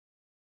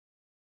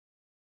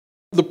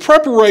The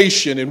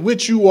preparation in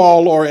which you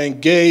all are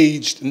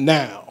engaged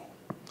now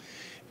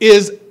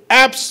is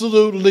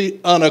absolutely,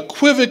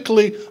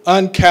 unequivocally,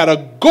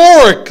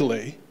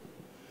 uncategorically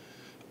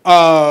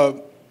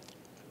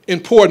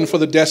important for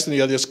the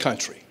destiny of this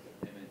country.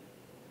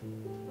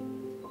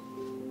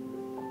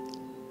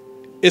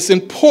 It's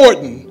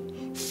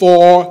important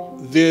for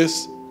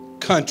this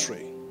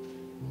country.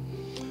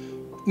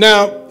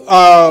 Now,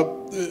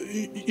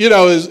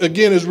 as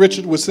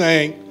Richard was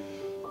saying,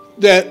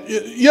 that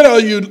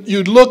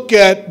you look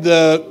at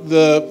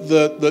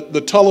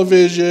the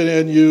television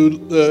and you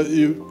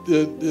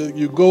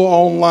go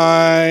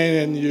online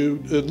and you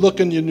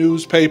look in your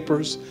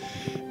newspapers,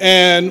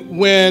 and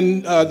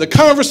when the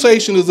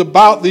conversation is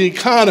about the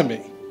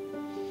economy,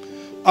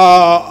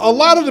 a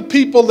lot of the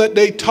people that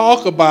they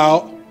talk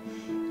about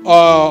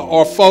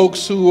are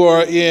folks who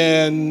are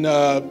in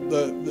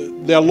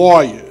they're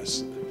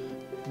lawyers,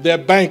 they're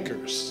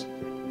bankers,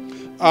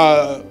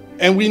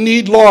 and we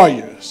need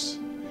lawyers.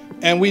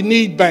 And we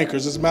need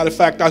bankers. As a matter of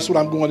fact, that's what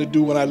I'm going to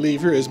do when I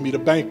leave here, is meet a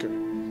banker.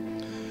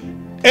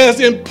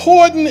 As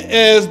important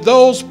as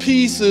those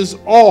pieces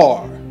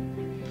are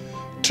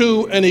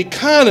to an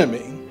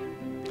economy,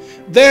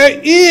 there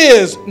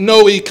is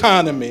no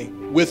economy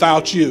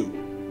without you.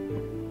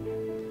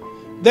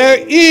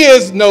 There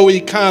is no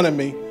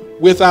economy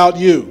without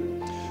you.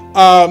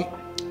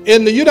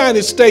 In the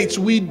United States,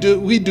 we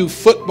do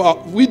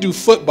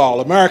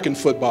football, American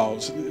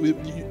footballs.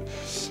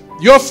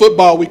 Your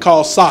football we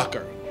call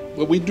soccer.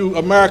 But we do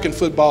American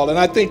football, and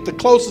I think the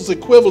closest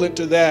equivalent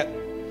to that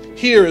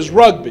here is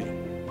rugby.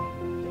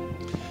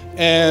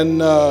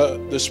 And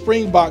the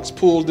Springboks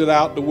pulled it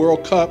out, the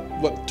World Cup,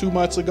 what, 3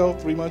 months ago?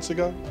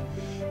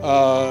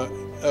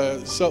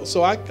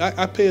 So I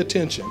pay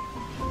attention.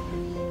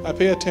 I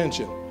pay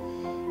attention.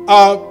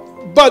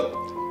 But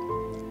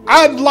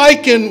I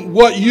liken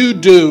what you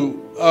do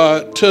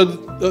to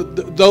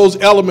those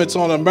elements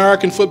on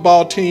American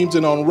football teams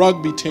and on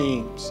rugby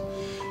teams.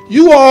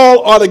 You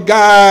all are the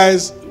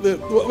guys.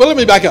 Well, let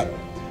me back up.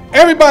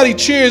 Everybody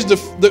cheers the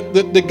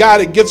guy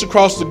that gets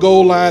across the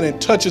goal line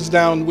and touches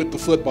down with the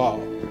football.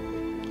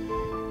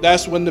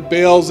 That's when the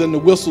bells and the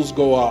whistles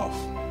go off.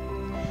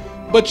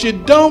 But you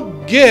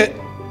don't get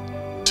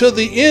to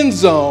the end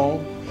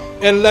zone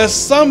unless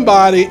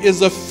somebody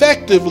is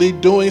effectively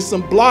doing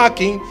some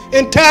blocking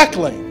and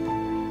tackling.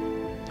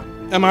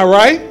 Am I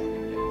right?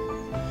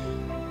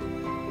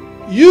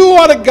 You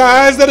are the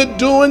guys that are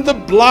doing the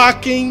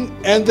blocking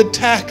and the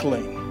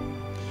tackling.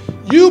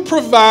 You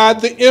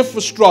provide the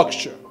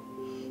infrastructure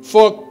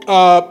for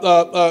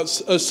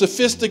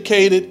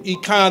sophisticated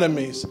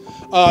economies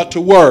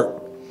to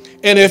work.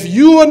 And if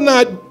you are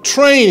not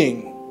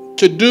training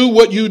to do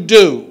what you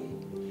do,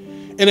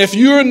 and if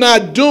you're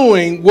not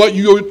doing what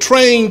you're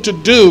trained to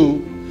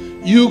do,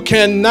 you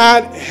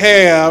cannot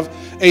have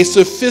a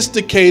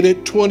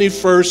sophisticated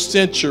 21st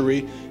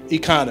century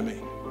economy.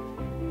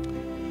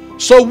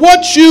 So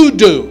what you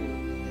do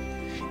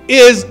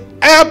is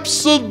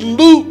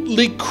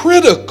absolutely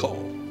critical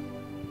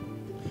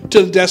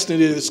to the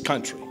destiny of this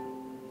country.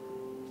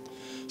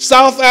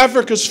 South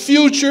Africa's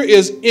future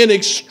is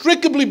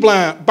inextricably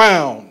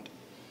bound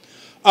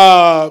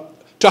to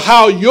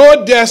how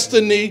your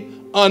destiny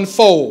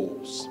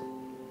unfolds.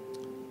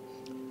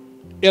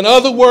 In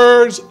other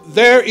words,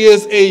 there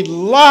is a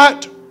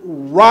lot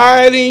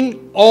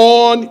riding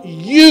on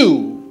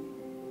you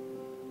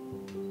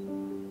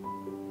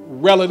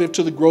relative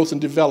to the growth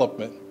and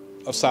development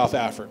of South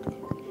Africa.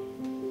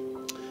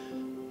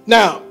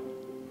 Now,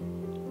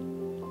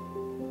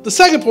 the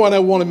second point I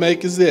want to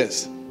make is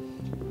this.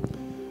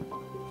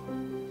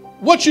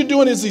 What you're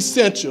doing is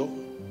essential.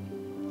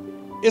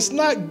 It's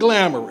not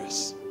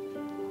glamorous.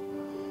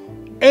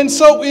 And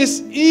so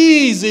it's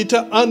easy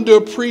to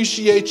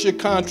underappreciate your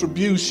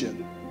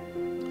contribution.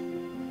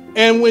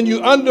 And when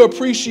you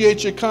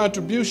underappreciate your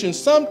contribution,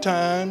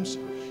 sometimes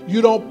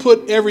you don't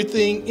put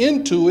everything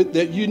into it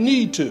that you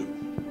need to.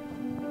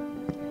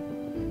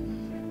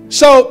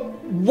 So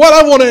what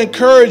I want to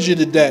encourage you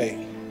today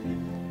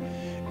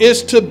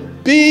is to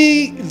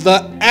be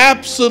the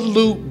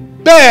absolute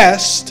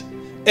best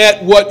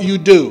at what you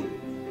do.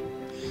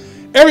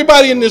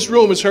 Everybody in this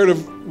room has heard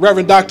of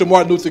Reverend Dr.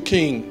 Martin Luther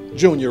King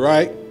Jr.,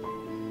 right?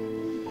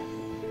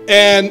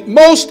 And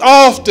most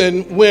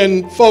often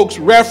when folks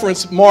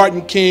reference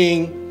Martin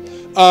King,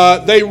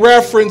 they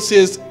reference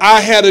his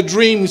 "I Had a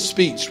Dream"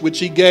 speech, which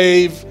he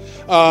gave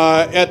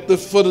at the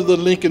foot of the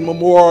Lincoln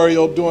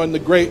Memorial during the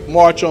Great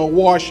March on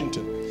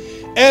Washington.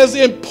 As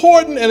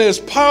important and as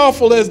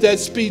powerful as that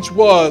speech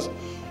was,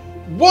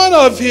 one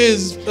of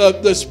his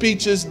the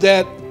speeches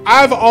that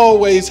I've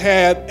always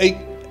had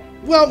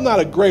not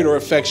a greater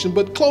affection,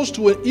 but close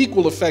to an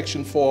equal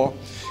affection for,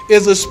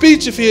 is a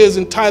speech of his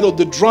entitled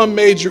 "The Drum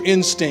Major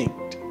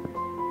Instinct."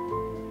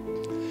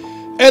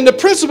 And the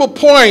principal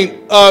point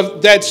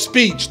of that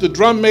speech, the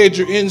drum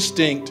major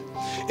instinct,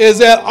 is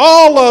that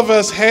all of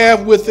us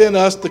have within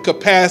us the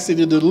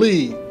capacity to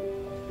lead.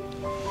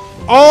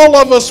 All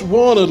of us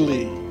want to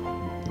lead.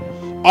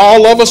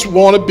 All of us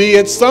want to be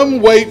in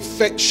some way,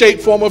 shape,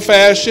 form, or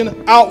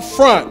fashion out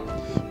front.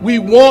 We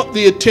want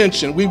the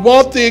attention. We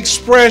want the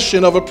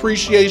expression of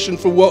appreciation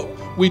for what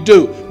we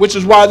do, which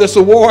is why this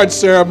award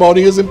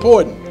ceremony is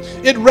important.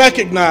 It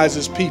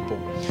recognizes people.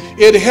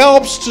 It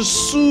helps to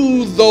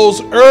soothe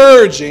those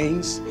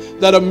urgings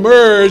that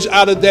emerge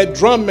out of that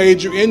drum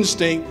major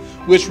instinct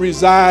which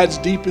resides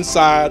deep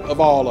inside of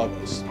all of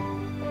us.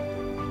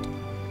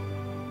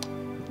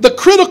 The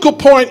critical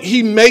point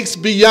he makes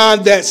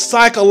beyond that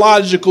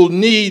psychological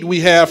need we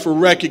have for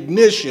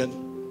recognition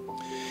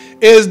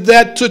is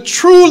that to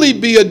truly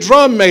be a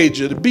drum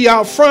major, to be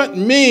out front,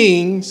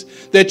 means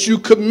that you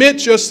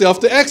commit yourself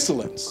to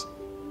excellence,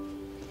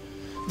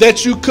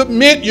 that you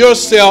commit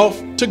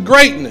yourself to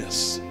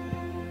greatness.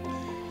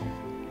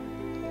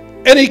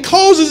 And he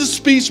closes his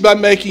speech by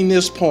making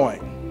this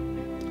point,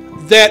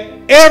 that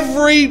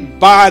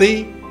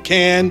everybody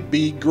can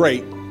be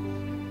great.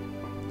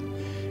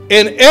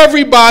 And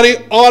everybody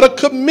ought to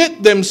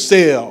commit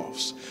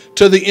themselves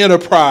to the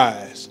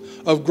enterprise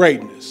of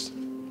greatness.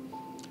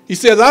 He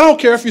says, I don't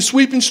care if you're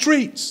sweeping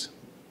streets.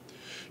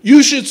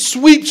 You should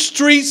sweep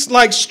streets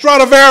like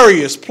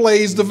Stradivarius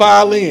plays the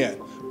violin.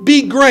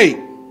 Be great.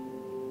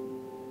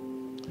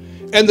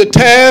 And the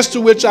task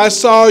to which I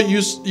saw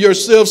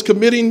yourselves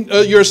committing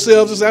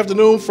yourselves this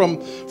afternoon,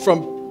 from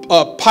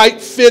pipe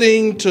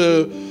fitting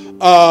to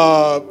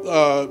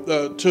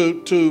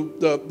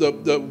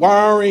the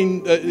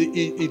wiring,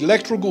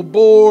 electrical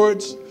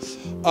boards,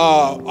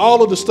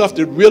 all of the stuff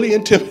that really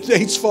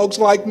intimidates folks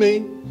like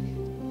me.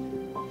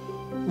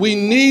 We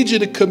need you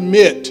to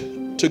commit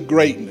to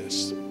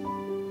greatness,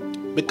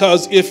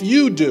 because if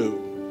you do,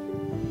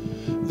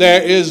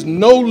 there is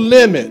no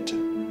limit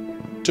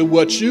to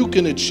what you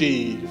can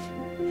achieve,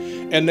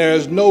 and there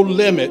is no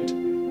limit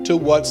to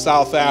what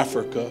South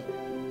Africa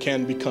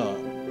can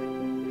become.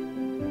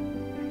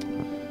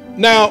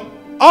 Now,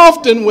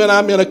 often when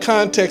I'm in a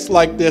context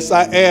like this,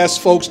 I ask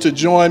folks to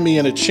join me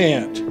in a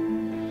chant.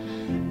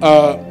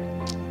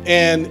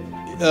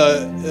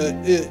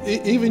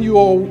 Even you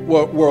all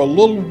were a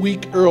little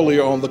weak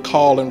earlier on the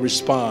call and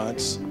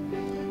response.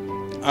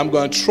 I'm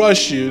going to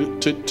trust you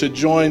to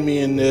join me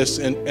in this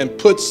and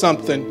put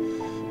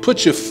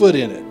your foot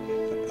in it.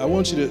 I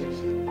want you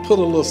to put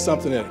a little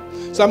something in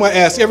it. So I'm going to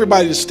ask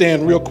everybody to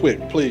stand real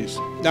quick, please.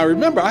 Now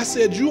remember, I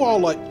said you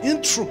all are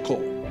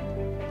integral,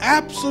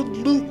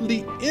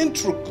 absolutely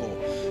integral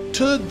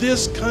to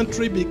this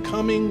country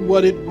becoming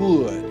what it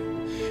would.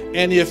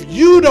 And if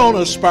you don't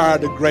aspire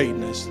to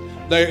greatness,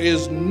 there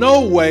is no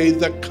way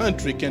the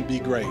country can be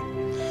great.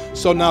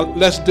 So now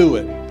let's do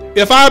it.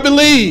 If I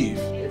believe,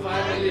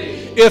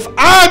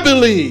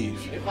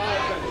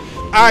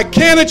 I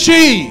can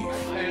achieve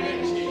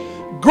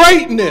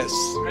greatness.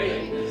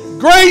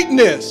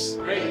 Greatness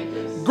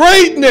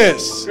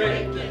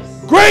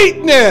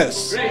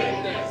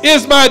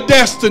is my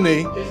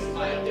destiny.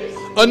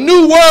 A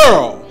new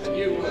world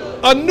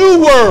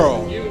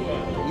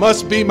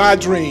must be my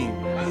dream.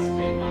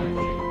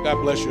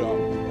 God bless you all.